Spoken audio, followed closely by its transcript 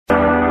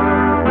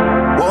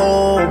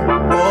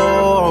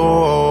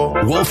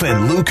Wolf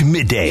and Luke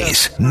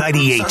Middays,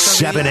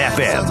 98.7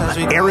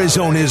 FM,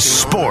 Arizona's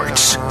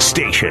sports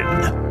station.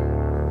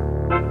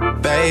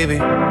 Baby,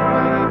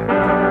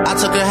 I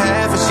took a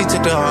half and she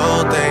took the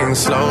whole thing.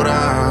 Slow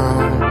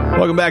down.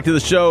 Welcome back to the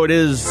show. It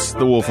is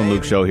the Wolf and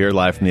Luke Show here,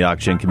 live from the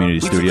Auction Community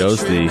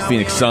Studios. The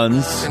Phoenix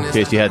Suns, in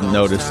case you hadn't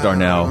noticed, are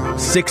now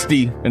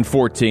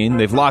 60-14.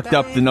 They've locked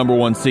up the number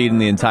one seed in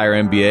the entire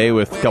NBA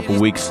with a couple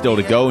weeks still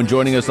to go. And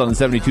joining us on the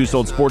 72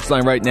 Sold Sports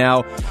Line right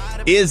now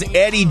is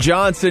Eddie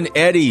Johnson.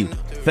 Eddie,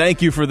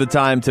 thank you for the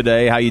time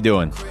today. How you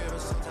doing?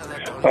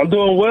 I'm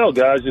doing well,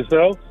 guys.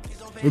 Yourself?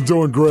 I'm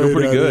doing great, doing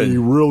pretty Eddie. good.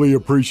 Really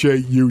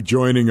appreciate you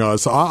joining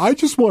us. I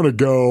just want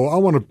to I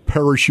want to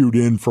parachute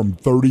in from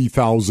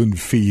 30,000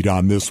 feet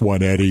on this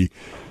one, Eddie.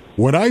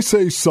 When I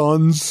say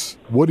Suns,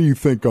 what do you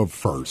think of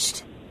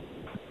first?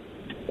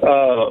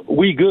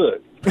 We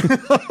good.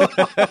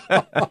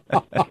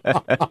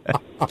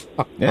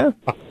 Yeah,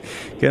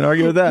 can't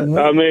argue with that.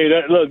 I mean,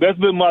 that's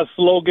been my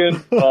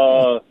slogan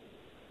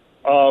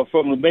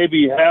from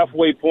maybe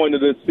halfway point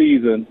of this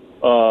season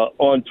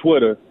on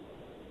Twitter.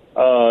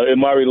 In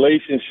my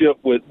relationship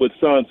with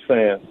Suns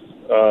fans.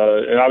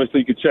 And obviously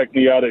you can check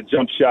me out at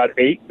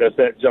JumpShot8. That's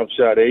at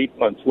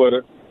JumpShot8 on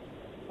Twitter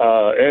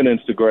and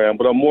Instagram,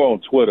 but I'm more on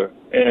Twitter.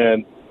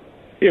 And,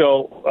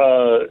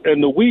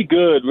 and the we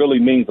good really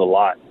means a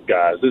lot,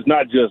 guys. It's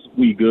not just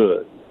we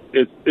good.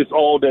 It's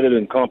all that it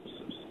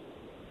encompasses.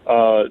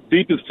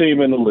 Deepest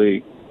team in the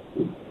league.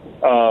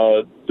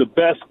 The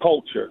best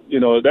culture.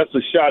 That's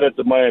a shot at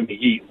the Miami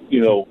Heat,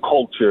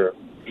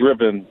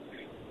 culture-driven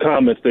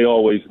comments they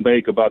always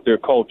make about their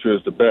culture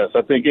is the best.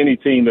 I think any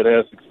team that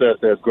has success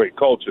has great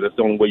culture. That's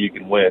the only way you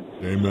can win.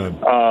 Amen.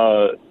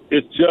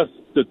 It's just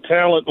the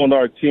talent on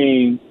our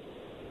team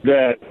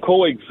that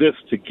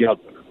coexists together.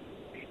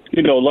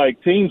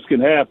 Like teams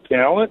can have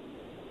talent,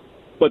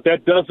 but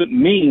that doesn't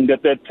mean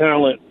that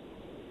talent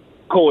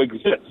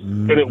coexists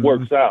and it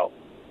works out.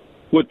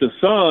 With the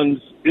Suns,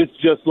 it's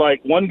just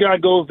like one guy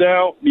goes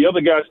down, the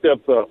other guy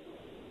steps up.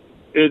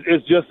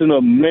 It's just an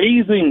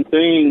amazing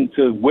thing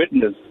to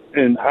witness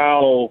and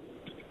how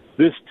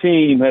this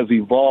team has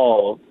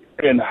evolved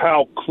and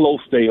how close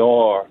they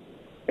are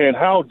and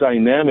how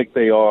dynamic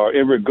they are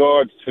in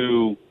regards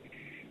to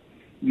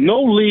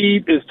no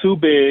lead is too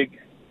big,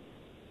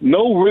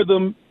 no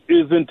rhythm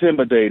is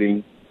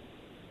intimidating,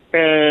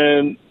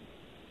 and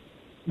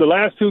the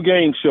last two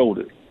games showed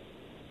it.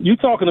 You're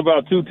talking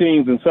about two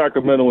teams in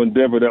Sacramento and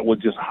Denver that were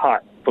just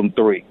hot from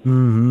three.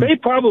 Mm-hmm. They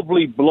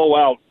probably blow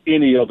out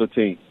any other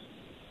team.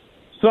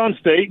 Suns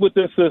stayed with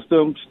their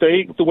system,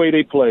 stayed with the way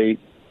they played,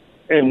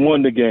 and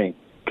won the game.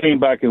 Came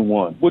back and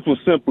won, which was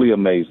simply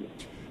amazing.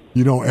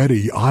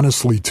 Eddie,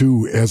 honestly,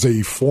 too, as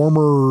a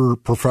former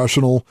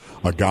professional,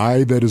 a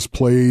guy that has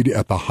played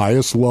at the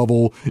highest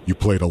level, you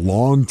played a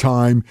long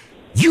time,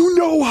 you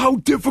know how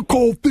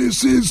difficult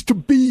this is to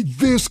be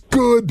this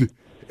good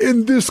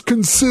and this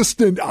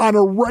consistent on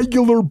a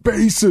regular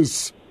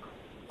basis.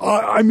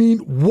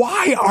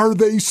 Why are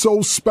they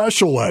so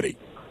special, Eddie?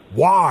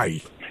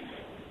 Why?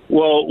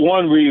 Well,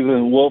 one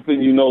reason, Wolf,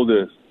 and you know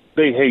this,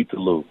 they hate to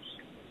lose.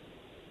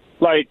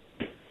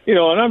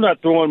 And I'm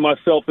not throwing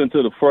myself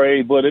into the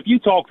fray, but if you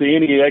talk to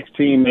any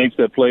ex-teammates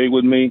that played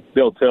with me,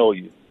 they'll tell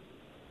you,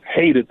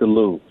 hated to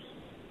lose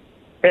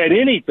at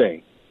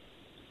anything.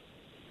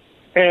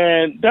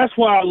 And that's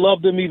why I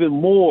love them even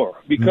more,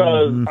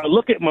 because I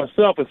look at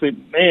myself and say,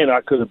 man,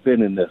 I could have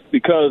been in this.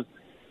 Because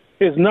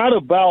it's not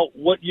about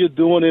what you're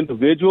doing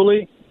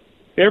individually.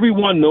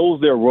 Everyone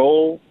knows their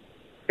role.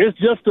 It's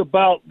just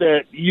about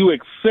that you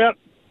accept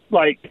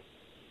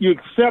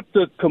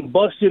the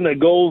combustion that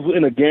goes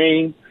in a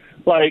game.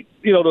 The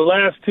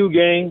last two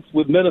games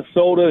with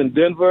Minnesota and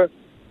Denver,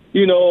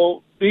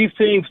 these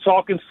teams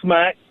talking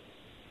smack,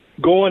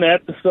 going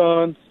at the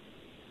Suns,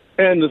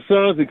 and the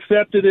Suns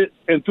accepted it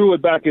and threw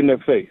it back in their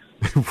face.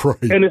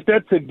 Right. And it's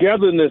that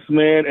togetherness,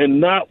 man,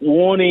 and not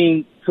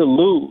wanting to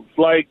lose.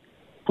 Like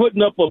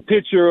putting up a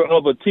picture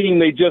of a team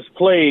they just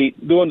played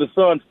during the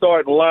Suns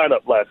starting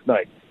lineup last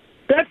night.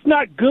 That's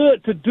not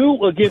good to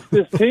do against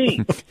this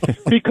team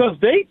because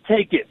they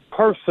take it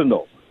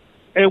personal.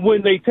 And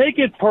when they take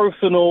it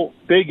personal,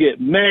 they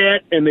get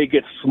mad and they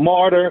get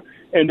smarter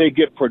and they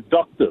get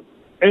productive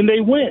and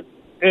they win.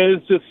 And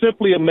it's just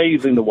simply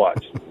amazing to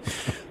watch.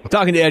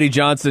 Talking to Eddie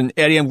Johnson.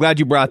 Eddie, I'm glad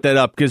you brought that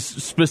up because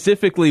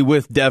specifically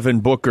with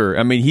Devin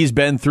Booker, he's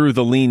been through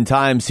the lean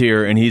times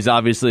here and he's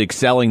obviously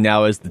excelling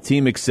now as the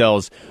team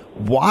excels.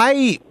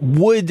 Why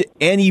would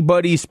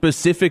anybody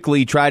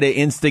specifically try to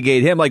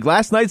instigate him? Like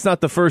last night's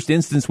not the first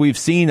instance we've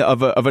seen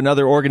of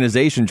another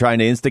organization trying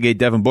to instigate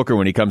Devin Booker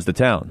when he comes to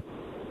town.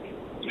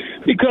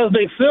 Because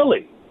they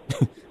silly.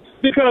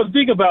 Because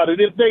think about it.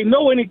 If they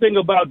know anything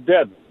about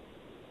Devin,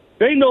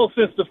 they know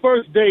since the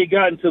first day he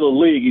got into the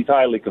league, he's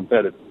highly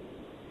competitive.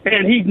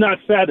 And he's not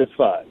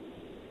satisfied.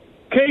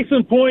 Case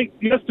in point,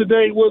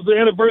 yesterday was the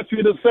anniversary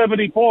of the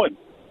 70 points.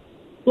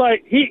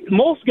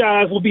 Most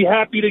guys will be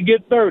happy to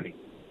get 30.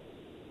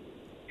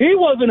 He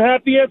wasn't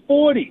happy at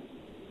 40.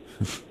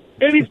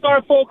 And he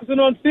started focusing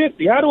on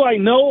 50. How do I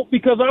know?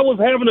 Because I was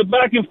having a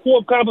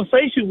back-and-forth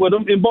conversation with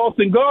him in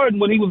Boston Garden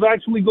when he was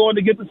actually going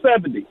to get to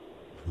 70.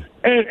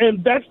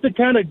 And that's the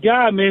kind of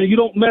guy, man, you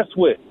don't mess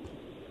with.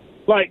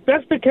 Like,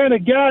 that's the kind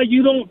of guy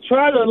you don't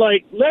try to,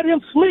 like, let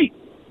him sleep.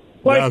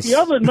 Like, The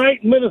other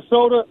night in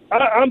Minnesota,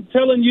 I'm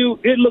telling you,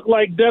 it looked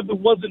like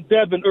Devin wasn't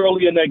Devin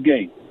early in that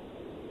game.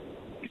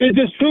 It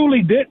just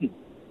truly didn't.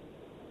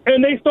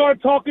 And they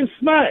started talking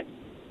smack.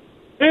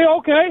 Hey,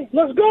 okay,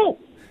 let's go.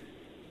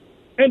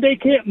 And they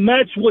can't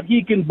match what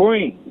he can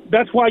bring.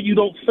 That's why you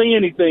don't say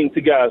anything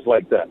to guys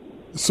like that.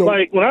 So,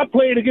 like, when I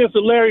played against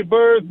the Larry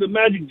Birds, the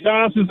Magic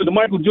Johnsons, and the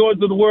Michael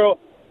Jordans of the world,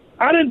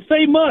 I didn't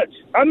say much.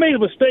 I made a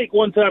mistake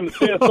one time and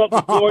said something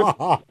to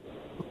Jordan.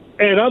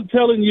 And I'm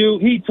telling you,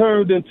 he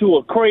turned into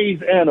a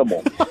crazed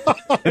animal.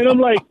 And I'm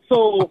like,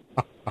 so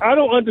I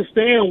don't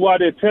understand why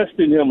they're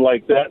testing him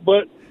like that.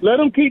 But let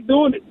him keep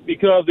doing it,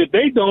 because if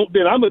they don't,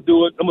 then I'm going to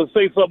do it. I'm going to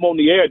say something on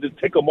the air to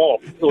tick him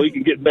off so he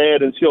can get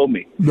mad and show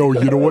me. No,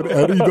 you know what,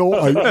 Eddie, though?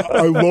 I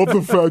love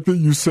the fact that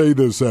you say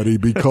this, Eddie,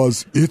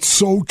 because it's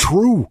so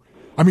true.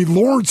 I mean,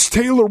 Lawrence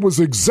Taylor was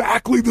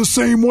exactly the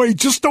same way.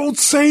 Just don't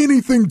say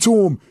anything to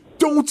him.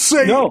 Don't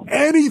say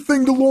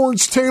anything to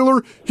Lawrence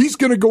Taylor. He's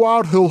going to go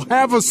out. He'll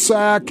have a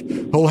sack.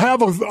 He'll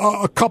have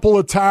a couple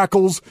of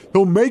tackles.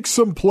 He'll make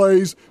some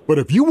plays. But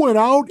if you went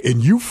out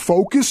and you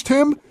focused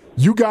him,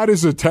 you got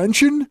his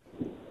attention,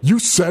 you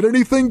said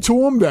anything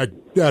to him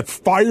that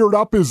fired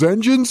up his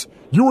engines,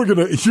 you were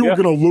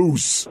gonna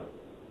lose.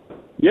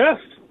 Yes.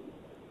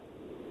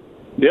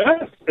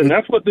 Yes. And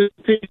that's what this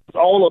team is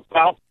all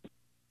about.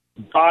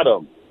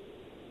 Bottom.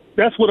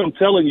 That's what I'm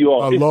telling you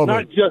all. It's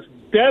not just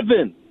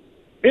Devin.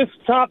 It's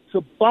top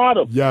to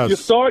bottom. Yes. You're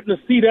starting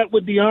to see that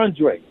with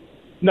DeAndre.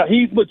 Now,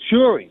 he's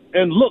maturing.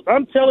 And, look,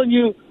 I'm telling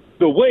you,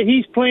 the way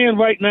he's playing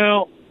right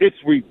now, it's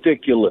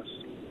ridiculous.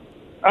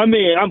 I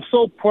mean, I'm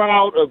so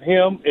proud of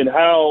him and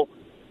how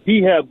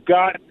he have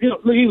got – he's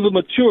a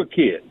mature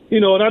kid.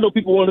 And I know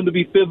people want him to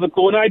be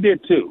physical, and I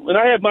did too. And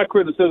I had my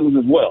criticisms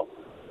as well.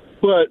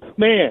 But,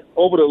 man,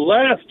 over the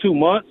last 2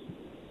 months,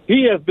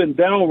 he has been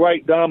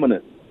downright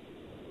dominant.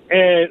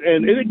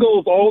 And it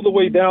goes all the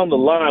way down the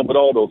line with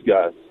all those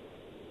guys.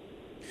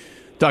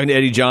 Talking to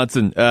Eddie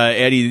Johnson.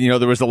 Eddie,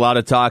 there was a lot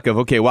of talk of,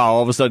 okay, wow,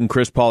 all of a sudden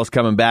Chris Paul's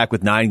coming back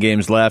with 9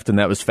 games left, and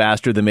that was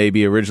faster than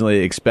maybe originally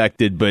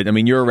expected. But, I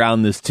mean, you're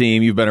around this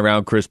team. You've been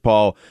around Chris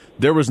Paul.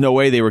 There was no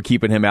way they were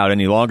keeping him out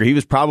any longer. He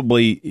was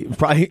probably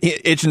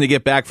itching to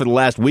get back for the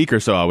last week or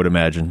so, I would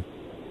imagine.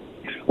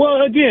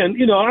 Well, again,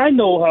 I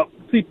know how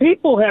 – see,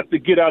 people have to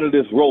get out of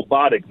this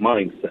robotic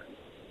mindset.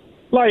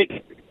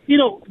 Like,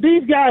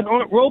 these guys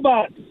aren't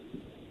robots.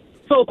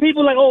 So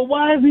people are like, oh,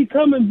 why is he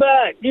coming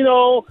back?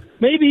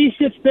 Maybe he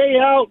should stay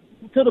out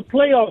till the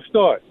playoffs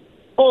start.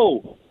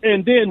 Oh,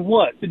 and then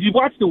what? Did you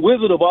watch The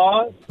Wizard of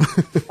Oz?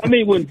 I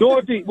mean, when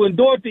Dorothy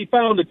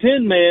found the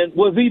Tin Man,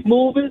 was he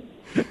moving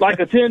like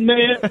a Tin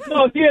Man?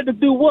 No, he had to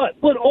do what?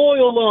 Put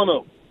oil on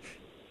him.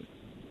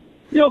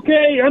 You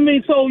okay? I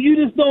mean, so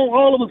you just don't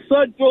all of a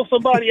sudden throw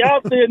somebody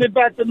out there and they're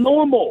back to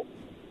normal.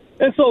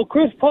 And so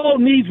Chris Paul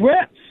needs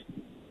reps.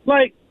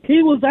 Like,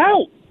 he was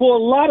out for a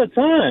lot of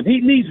time.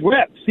 He needs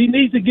reps. He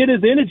needs to get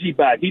his energy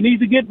back. He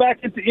needs to get back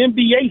into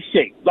NBA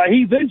shape. Like,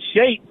 he's in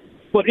shape,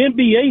 but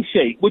NBA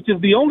shape, which is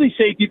the only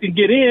shape you can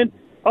get in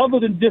other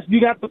than just you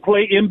got to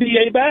play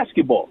NBA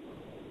basketball.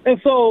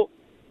 And so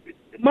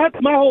my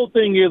whole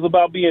thing is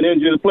about being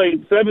injured.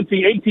 Played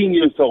 17, 18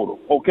 years total,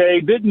 okay?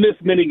 Didn't miss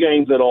many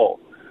games at all.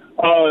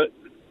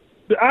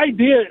 The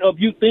idea of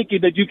you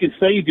thinking that you can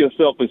save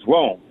yourself is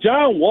wrong.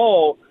 John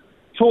Wall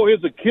tore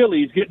his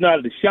Achilles getting out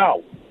of the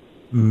shower.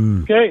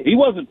 Okay, he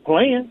wasn't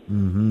playing.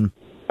 Mm-hmm.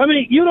 I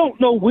mean, you don't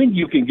know when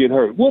you can get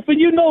hurt. Wolf, and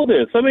you know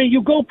this. I mean,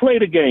 you go play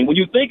the game. When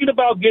you're thinking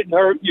about getting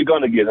hurt, you're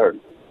going to get hurt.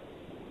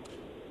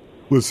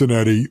 Listen,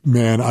 Eddie,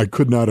 man, I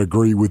could not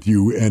agree with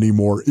you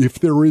anymore. If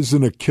there is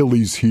an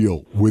Achilles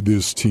heel with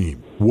this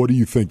team, what do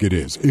you think it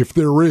is? If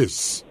there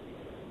is.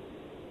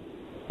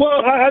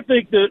 Well, I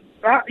think that,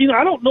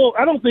 I don't know.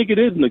 I don't think it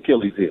is an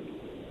Achilles heel.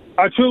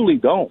 I truly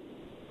don't.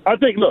 I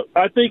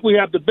think we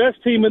have the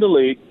best team in the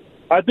league.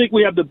 I think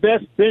we have the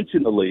best bench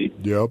in the league.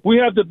 Yep. We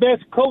have the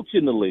best coach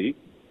in the league.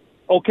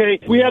 Okay?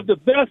 We have the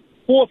best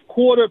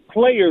fourth-quarter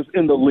players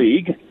in the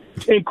league,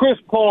 in Chris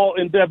Paul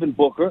and Devin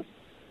Booker.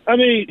 I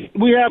mean,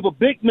 we have a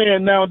big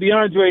man now,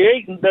 Deandre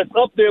Ayton, that's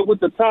up there with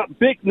the top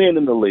big men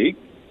in the league.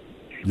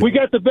 Yep. We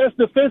got the best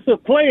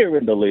defensive player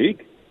in the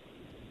league.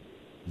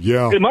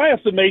 Yeah. In my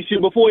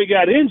estimation, before he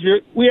got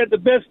injured, we had the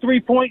best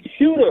three-point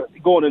shooter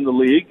going in the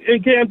league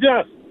in Cam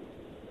Johnson.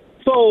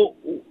 So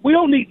we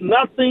don't need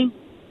nothing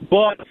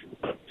but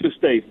to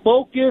stay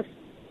focused,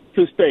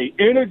 to stay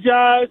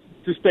energized,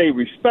 to stay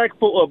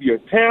respectful of your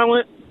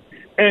talent,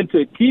 and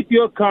to keep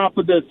your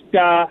confidence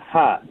sky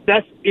high.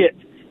 That's it.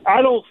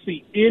 I don't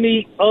see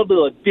any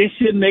other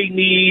addition they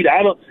need.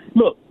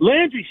 Look,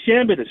 Landry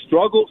Shamet has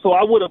struggled, so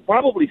I would have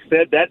probably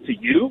said that to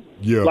you.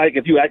 Yeah. Like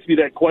if you asked me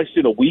that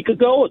question a week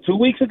ago or 2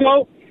 weeks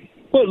ago.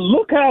 But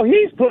look how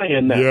he's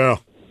playing now. Yeah.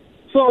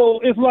 So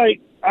it's like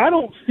I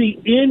don't see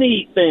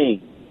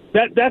anything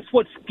That's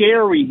what's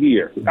scary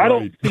here. Right. I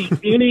don't see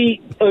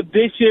any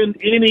addition,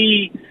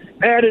 any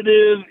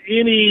additive,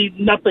 any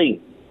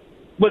nothing.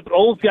 But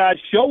those guys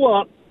show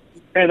up,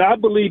 and I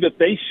believe if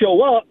they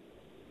show up,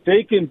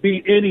 they can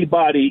beat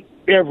anybody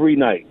every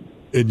night.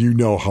 And you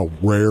know how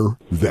rare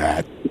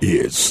that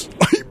is.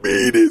 I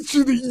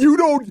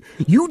mean,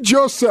 you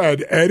just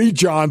said, Eddie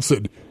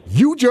Johnson,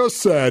 you just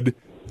said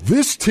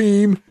this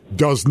team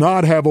does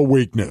not have a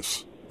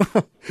weakness.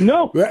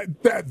 No,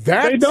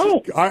 they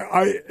don't.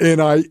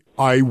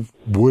 I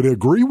would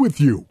agree with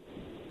you.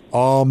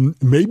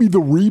 Maybe the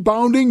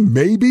rebounding.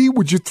 Maybe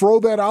would you throw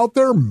that out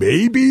there?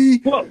 Maybe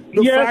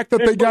the fact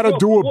that they got to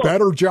do a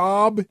better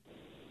job.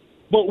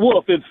 But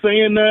Wolf, in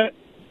saying that,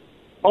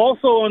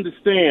 also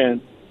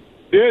understand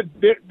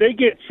they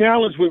get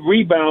challenged with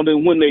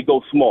rebounding when they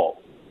go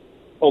small.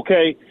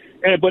 Okay,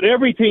 but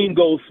every team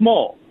goes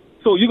small,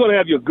 so you're going to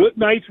have your good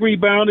nights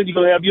rebounding. You're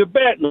going to have your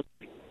bad nights.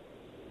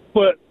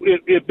 But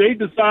if they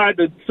decide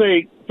to,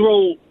 say,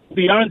 throw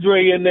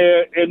Deandre in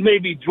there and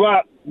maybe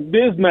drop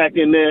Bismack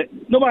in there,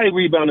 nobody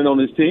rebounding on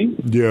this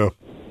team. Yeah.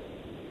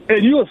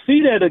 And you'll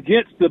see that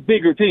against the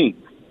bigger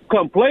teams.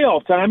 Come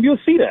playoff time, you'll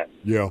see that.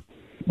 Yeah.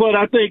 But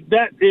I think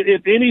that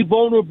if any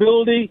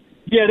vulnerability,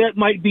 that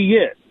might be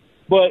it.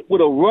 But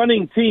with a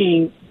running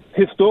team,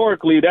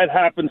 historically, that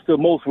happens to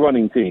most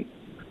running teams,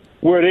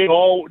 where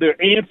they're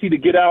antsy to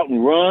get out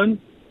and run,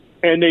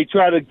 and they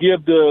try to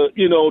give the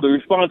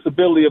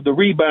responsibility of the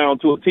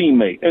rebound to a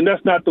teammate, and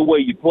that's not the way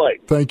you play.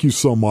 Thank you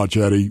so much,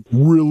 Eddie.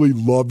 Really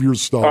love your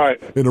stuff. All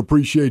right. And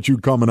appreciate you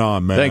coming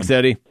on, man. Thanks,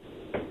 Eddie.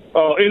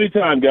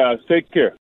 Anytime, guys. Take care.